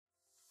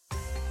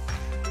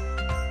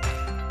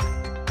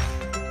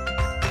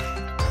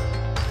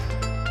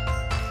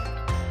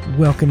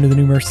Welcome to the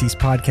New Mercies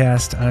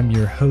Podcast. I'm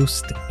your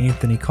host,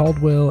 Anthony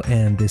Caldwell,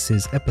 and this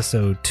is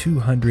episode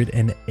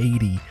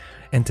 280.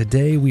 And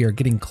today we are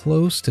getting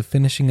close to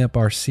finishing up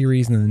our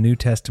series in the New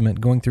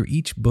Testament, going through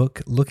each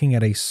book, looking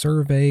at a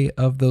survey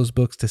of those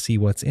books to see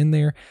what's in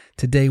there.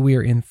 Today we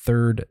are in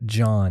 3rd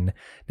John.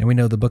 Now we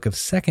know the book of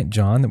 2nd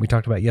John that we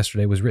talked about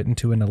yesterday was written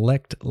to an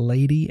elect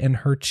lady and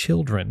her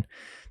children.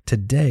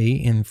 Today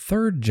in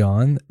 3rd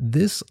John,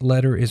 this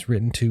letter is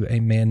written to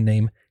a man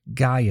named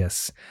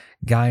Gaius.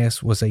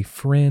 Gaius was a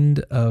friend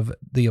of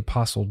the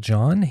Apostle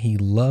John. He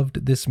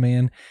loved this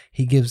man.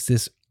 He gives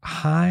this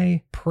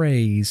high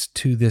praise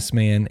to this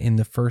man in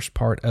the first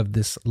part of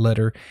this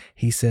letter.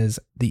 He says,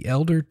 "The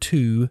elder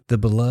to the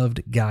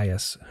beloved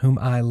Gaius, whom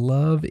I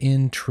love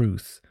in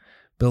truth.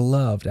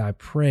 Beloved, I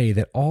pray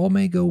that all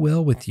may go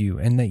well with you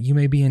and that you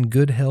may be in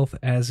good health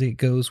as it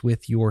goes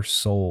with your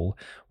soul."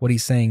 What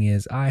he's saying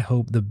is, I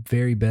hope the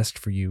very best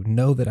for you.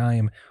 Know that I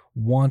am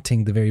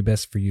wanting the very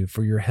best for you,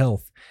 for your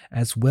health,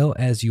 as well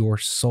as your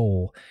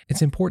soul.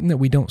 It's important that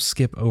we don't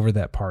skip over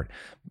that part.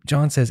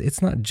 John says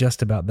it's not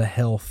just about the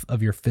health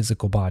of your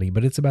physical body,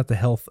 but it's about the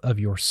health of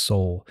your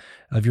soul,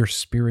 of your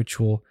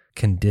spiritual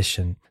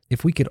condition.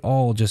 If we could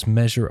all just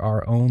measure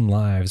our own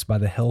lives by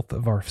the health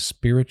of our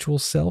spiritual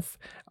self,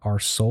 our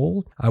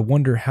soul, I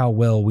wonder how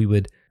well we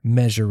would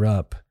measure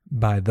up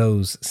by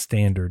those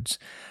standards.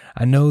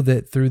 I know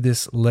that through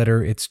this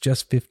letter, it's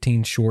just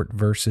 15 short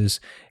verses,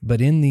 but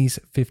in these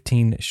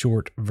 15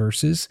 short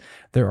verses,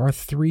 there are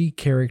 3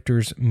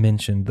 characters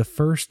mentioned. The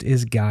first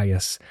is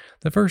Gaius.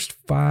 The first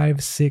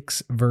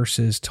 5-6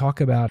 verses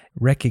talk about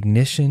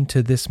recognition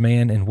to this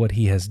man and what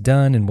he has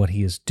done and what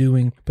he is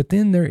doing. But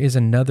then there is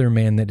another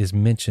man that is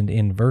mentioned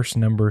in verse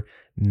number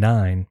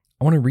 9.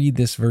 I want to read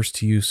this verse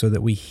to you so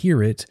that we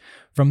hear it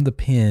from the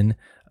pen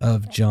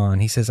of John.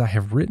 He says, "I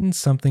have written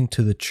something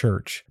to the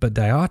church, but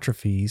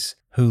Diotrephes,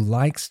 who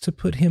likes to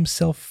put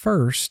himself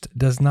first,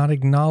 does not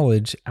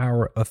acknowledge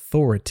our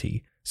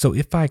authority. So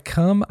if I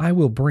come, I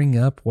will bring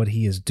up what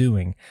he is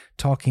doing,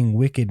 talking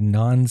wicked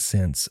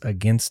nonsense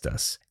against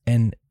us.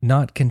 And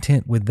not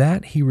content with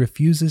that, he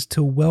refuses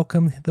to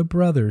welcome the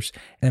brothers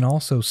and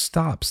also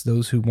stops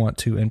those who want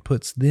to and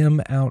puts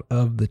them out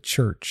of the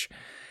church."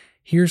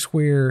 Here's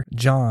where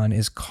John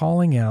is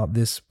calling out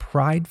this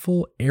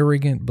prideful,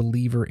 arrogant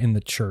believer in the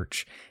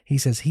church. He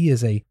says he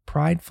is a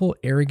prideful,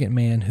 arrogant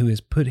man who has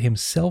put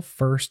himself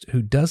first,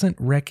 who doesn't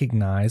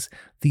recognize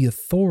the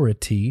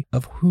authority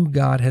of who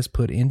God has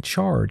put in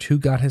charge, who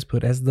God has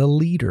put as the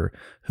leader,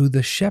 who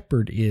the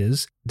shepherd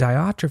is.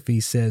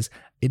 Diotrephes says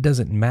it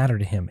doesn't matter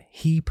to him.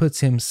 He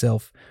puts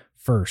himself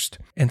first.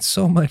 And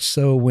so much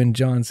so when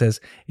John says,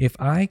 if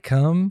I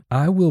come,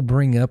 I will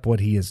bring up what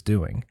he is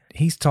doing.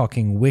 He's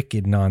talking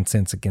wicked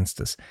nonsense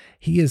against us.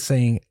 He is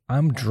saying,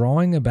 I'm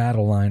drawing a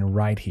battle line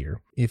right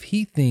here. If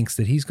he thinks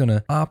that he's going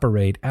to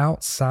operate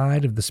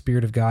outside of the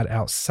Spirit of God,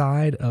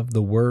 outside of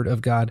the Word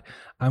of God,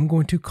 I'm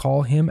going to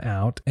call him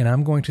out and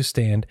I'm going to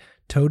stand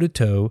toe to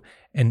toe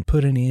and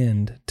put an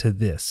end to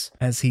this.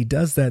 As he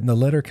does that, and the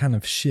letter kind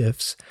of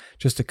shifts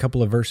just a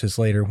couple of verses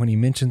later when he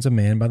mentions a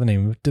man by the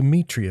name of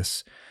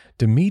Demetrius.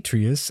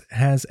 Demetrius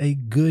has a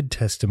good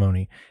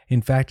testimony.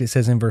 In fact, it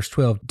says in verse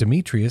 12,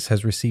 Demetrius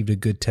has received a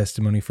good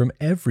testimony from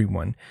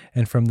everyone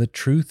and from the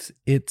truth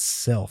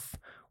itself.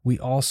 We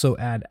also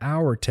add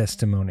our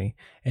testimony,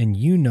 and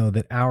you know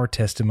that our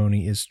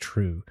testimony is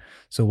true.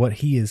 So what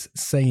he is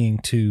saying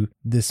to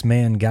this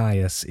man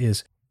Gaius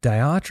is,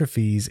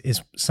 Diotrephes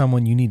is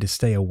someone you need to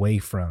stay away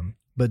from,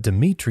 but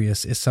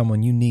Demetrius is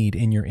someone you need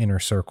in your inner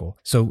circle.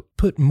 So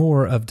put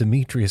more of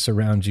Demetrius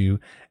around you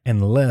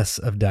and less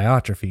of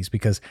Diotrephes,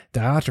 because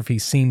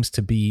Diotrephes seems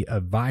to be a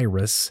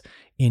virus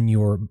in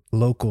your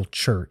local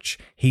church.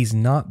 He's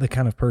not the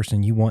kind of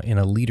person you want in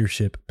a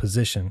leadership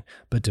position,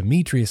 but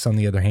Demetrius, on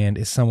the other hand,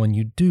 is someone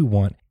you do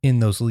want in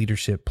those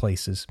leadership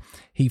places.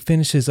 He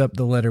finishes up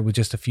the letter with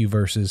just a few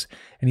verses,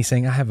 and he's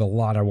saying, I have a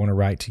lot I want to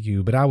write to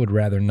you, but I would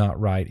rather not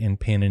write in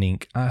pen and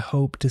ink. I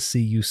hope to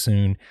see you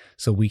soon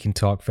so we can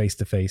talk face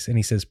to face. And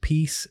he says,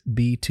 peace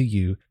be to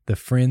you. The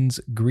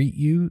friends greet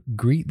you.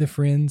 Greet the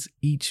friends,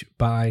 each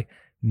by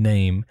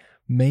name.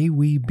 May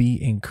we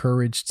be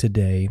encouraged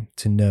today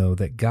to know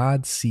that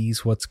God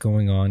sees what's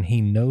going on. He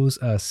knows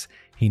us.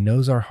 He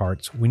knows our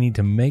hearts. We need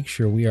to make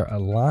sure we are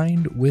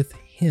aligned with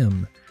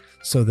Him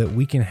so that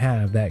we can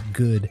have that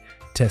good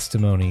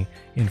testimony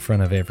in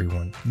front of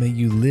everyone. May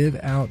you live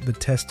out the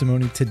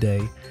testimony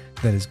today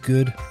that is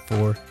good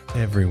for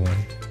everyone.